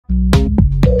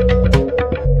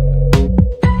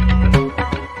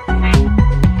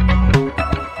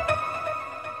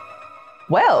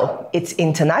it's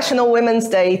International Women's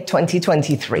Day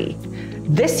 2023.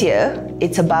 This year,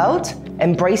 it's about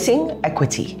embracing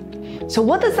equity. So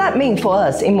what does that mean for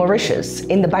us in Mauritius,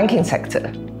 in the banking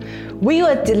sector? We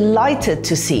were delighted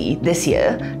to see this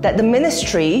year that the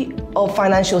Ministry of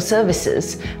Financial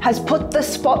Services has put the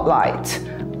spotlight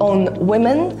on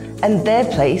women and their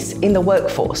place in the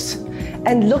workforce,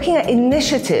 and looking at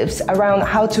initiatives around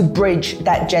how to bridge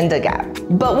that gender gap.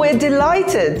 But we're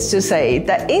delighted to say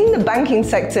that in the banking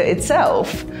sector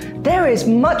itself, there is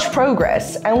much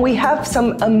progress, and we have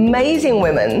some amazing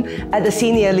women at the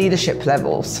senior leadership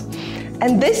levels.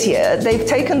 And this year, they've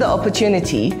taken the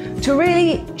opportunity to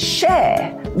really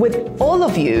share with all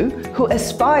of you who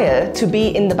aspire to be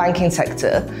in the banking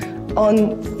sector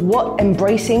on what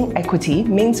embracing equity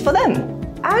means for them.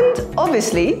 And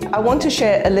obviously, I want to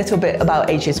share a little bit about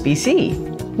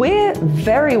HSBC. We're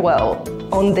very well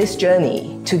on this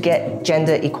journey to get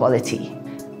gender equality.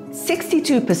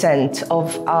 62%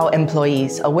 of our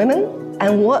employees are women,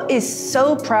 and what is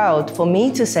so proud for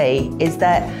me to say is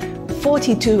that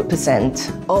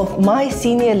 42% of my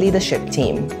senior leadership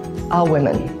team are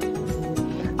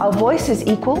women. Our voice is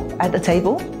equal at the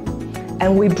table,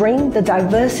 and we bring the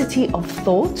diversity of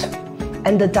thought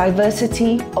and the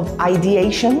diversity of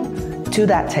ideation to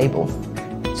that table.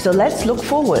 So let's look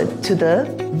forward to the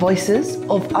voices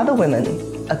of other women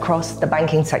across the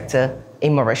banking sector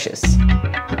in Mauritius.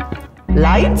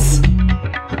 Lights,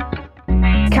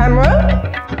 camera,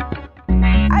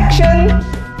 action!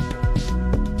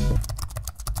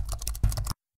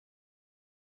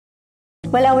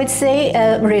 Well, I would say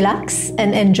relax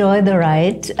and enjoy the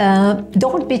ride.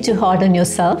 Don't be too hard on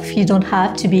yourself. You don't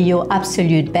have to be your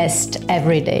absolute best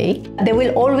every day. There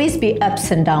will always be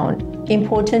ups and downs.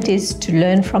 Important is to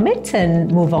learn from it and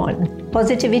move on.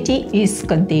 Positivity is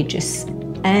contagious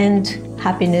and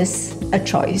happiness a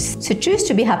choice. So choose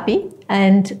to be happy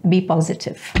and be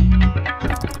positive.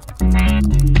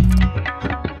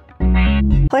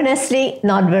 Honestly,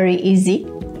 not very easy.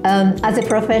 As a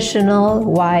professional,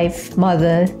 wife,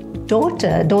 mother,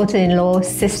 daughter, daughter-in-law,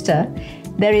 sister,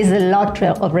 there is a lot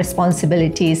of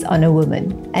responsibilities on a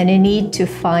woman and a need to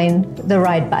find the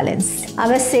right balance. I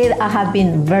must say that I have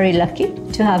been very lucky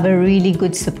to have a really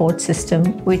good support system,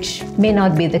 which may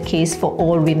not be the case for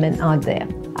all women out there.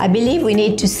 I believe we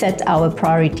need to set our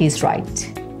priorities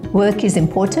right. Work is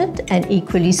important, and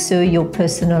equally so your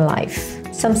personal life.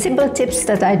 Some simple tips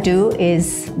that I do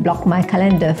is block my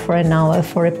calendar for an hour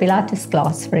for a Pilates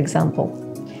class, for example.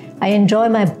 I enjoy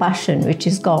my passion, which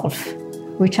is golf,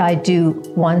 which I do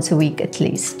once a week at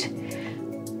least.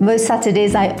 Most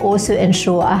Saturdays, I also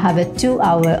ensure I have a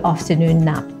 2-hour afternoon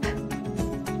nap.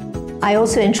 I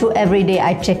also ensure every day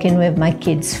I check in with my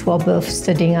kids who are both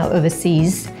studying out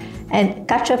overseas and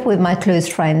catch up with my close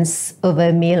friends over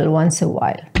a meal once in a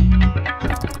while.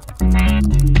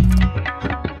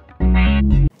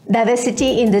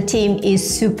 Diversity in the team is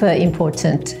super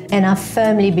important, and I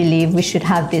firmly believe we should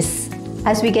have this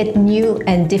as we get new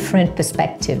and different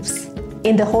perspectives.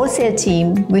 In the wholesale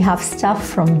team, we have staff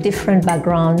from different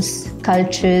backgrounds,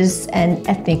 cultures, and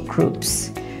ethnic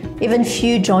groups. Even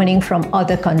few joining from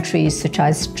other countries such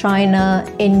as China,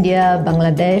 India,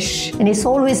 Bangladesh. And it's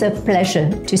always a pleasure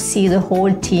to see the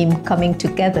whole team coming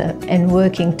together and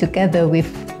working together with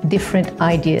different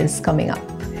ideas coming up.